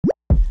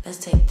Let's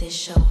take this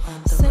show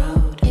on the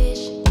road.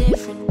 Same-ish,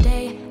 different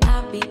day,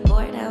 I be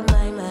bored out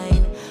my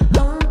mind.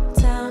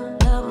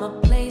 Hometown, love my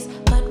place,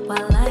 but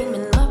while I'm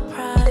in my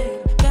prime,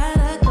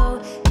 gotta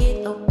go,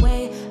 get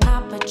away,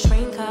 hop a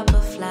train, cop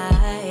a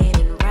flight,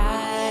 and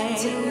ride.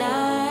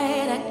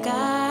 Tonight I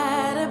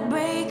gotta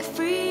break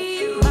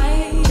free.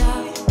 My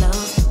job,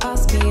 those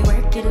boss be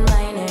working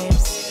my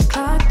nerves.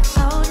 Clock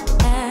out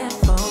at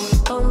 4,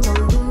 phone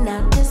don't do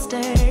not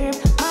disturb.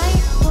 My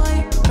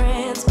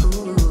boyfriend's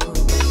cool,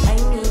 I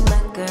need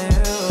my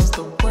girls,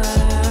 the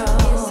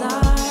world is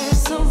ours,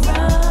 so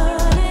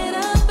run it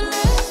up,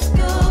 let's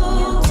go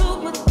to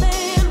a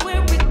land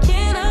where we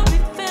cannot be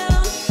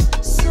found.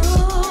 So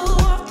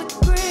off the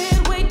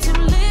grid, way too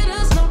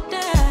little, slow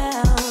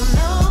down.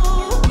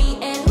 No, me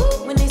and who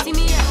when they see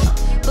me out,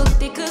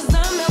 booked it 'cause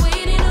I'm not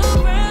waiting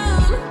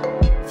around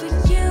for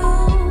you.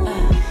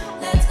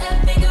 Let's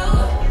effing go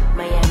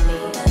Miami,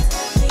 let's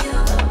effing go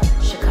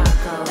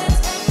Chicago, let's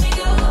effing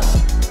go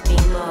be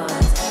more,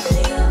 let's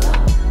effing go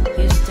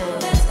Houston,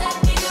 let's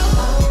effing go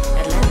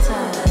Atlanta,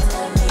 let's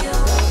effing go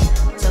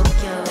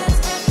Tokyo, let's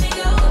effing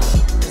go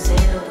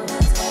Brazil,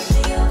 let's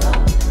effing go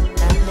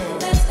London,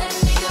 let's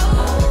effing go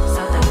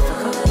South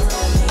Africa, let's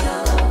effing go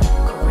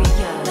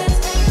Korea, let's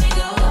effing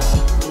go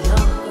New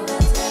York,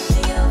 let's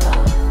effing go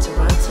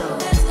Toronto,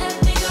 let's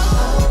effing go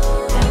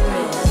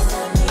Paris, let's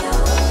effing go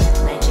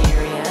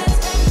Nigeria, let's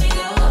effing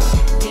go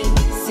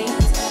DC,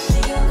 let's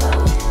effing go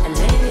and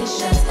let's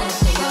just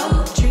effing go.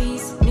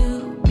 Trees, new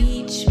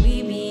beach, we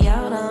be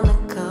out on the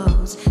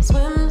coast.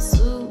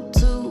 Swimsuit,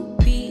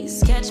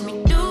 2-piece, catch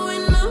me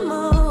doing the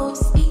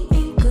most.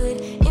 Eating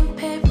good in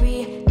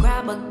Perry,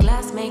 grab a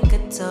glass, make a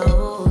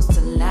toast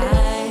to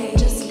life.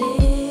 Just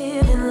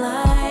living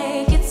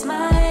like it's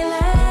my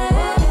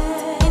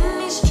life. In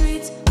these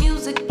streets,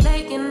 music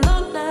playing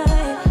all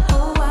night.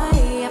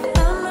 Hawaii, I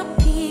found my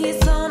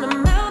peace on a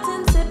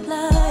mountain zip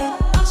line.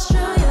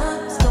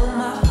 Australia stole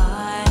my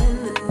heart, and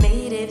the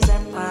natives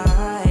are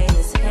fine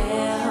as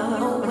hell.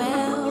 Oh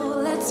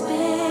well, let's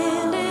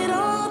spend it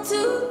all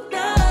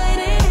tonight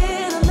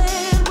in a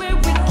land where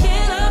we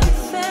cannot be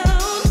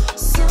found.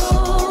 So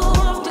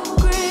off the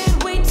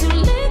grid, way too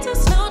late to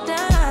slow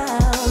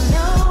down.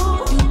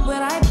 No, do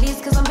what I please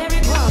 'cause I'm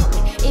very grown.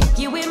 If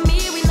you with me,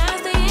 we not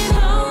staying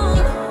home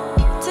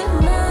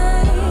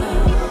tonight.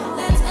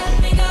 Let's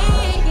effing go,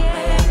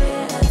 yeah.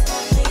 Let's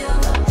effing go,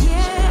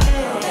 yeah.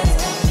 Let's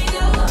effing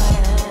go,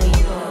 we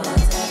go.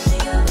 Let's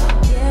effing go,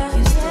 yeah.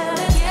 Houston,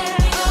 let's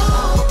effing go.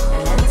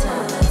 Atlanta,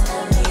 let's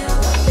effing go.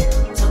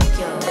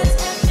 Tokyo, let's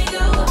effing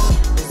go.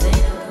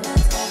 Brazil,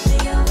 let's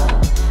effing go.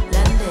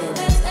 London,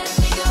 let's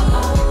effing go.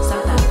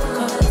 South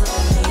Africa, let's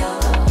effing go.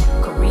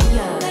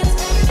 Korea, let's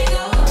effing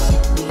go.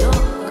 New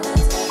York,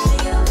 let's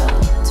effing go.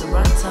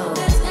 Toronto,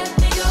 let's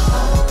effing go.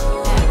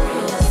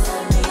 Paris, let's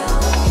effing go.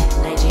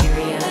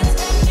 Nigeria, let's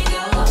effing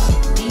go.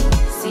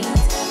 DC,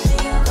 let's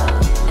effing go.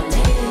 And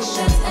let's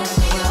just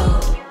effing go.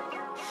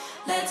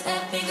 Let's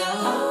effing go.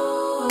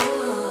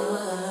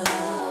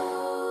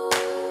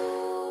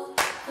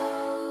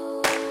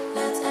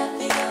 Let's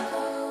effing go.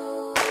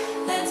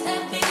 Let's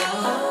effing go.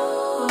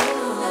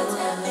 Let's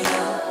effing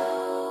go.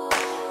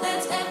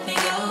 Let's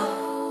effing go.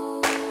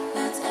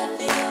 Let's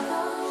effing go.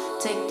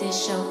 Take this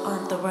show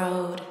on the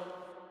road.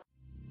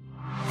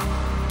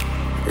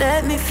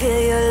 Let me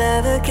feel your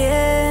love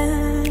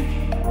again,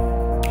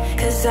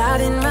 'cause I've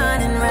been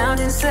running round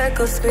in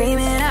circles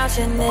screaming out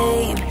your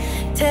name.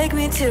 Take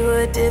me to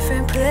a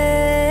different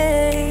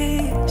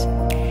place,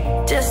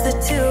 just the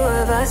two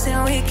of us,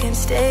 and we can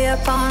stay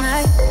up all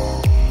night,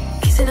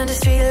 kissing under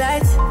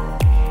streetlights,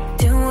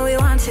 doing what we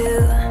want to,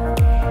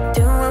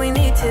 doing what we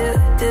need to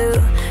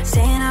do,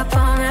 staying up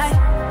all night,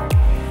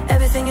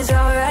 everything is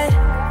alright.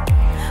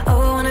 Oh,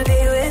 I wanna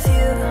be with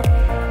you,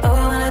 oh,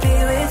 I wanna be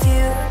with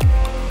you.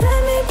 Let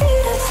me be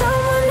the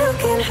someone who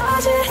can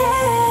hold your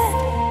hand.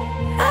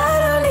 I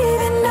don't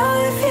even know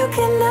if you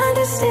can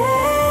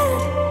understand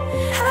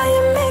how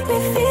you make me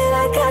feel.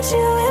 I got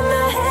you in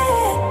my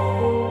head.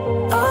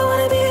 Oh, I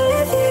wanna be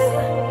with you,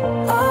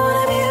 oh, I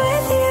wanna be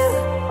with you.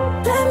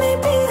 Let me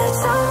be the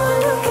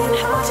someone who can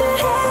hold your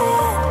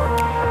hand.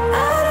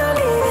 I don't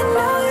even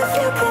know if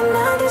you can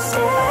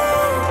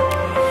understand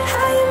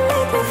how you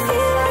make me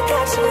feel. I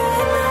got you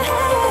in my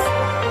head.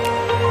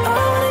 Oh,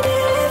 I wanna be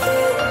with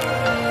you,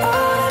 oh,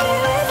 I wanna be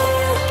with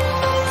you.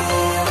 Be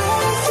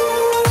with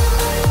you.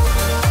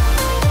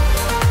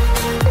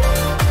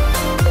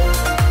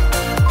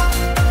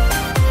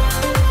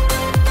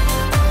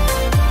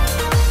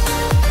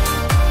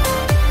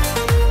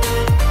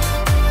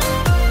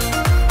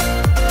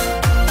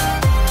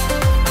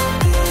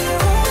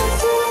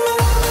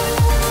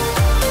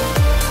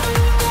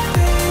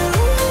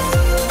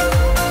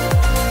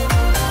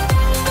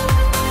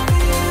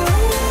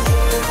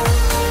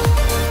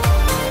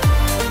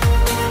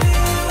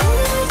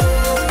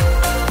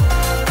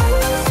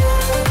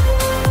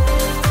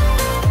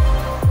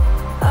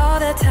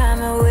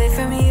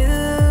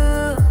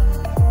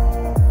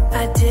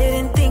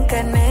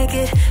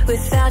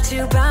 without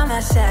you by my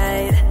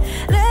side.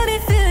 Let me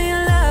feel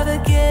your love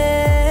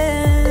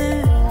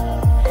again.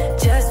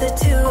 Just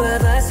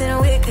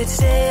could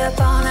stay up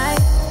all night,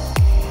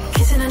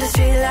 kissing under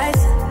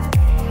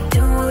streetlights,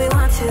 doing what we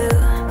want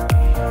to.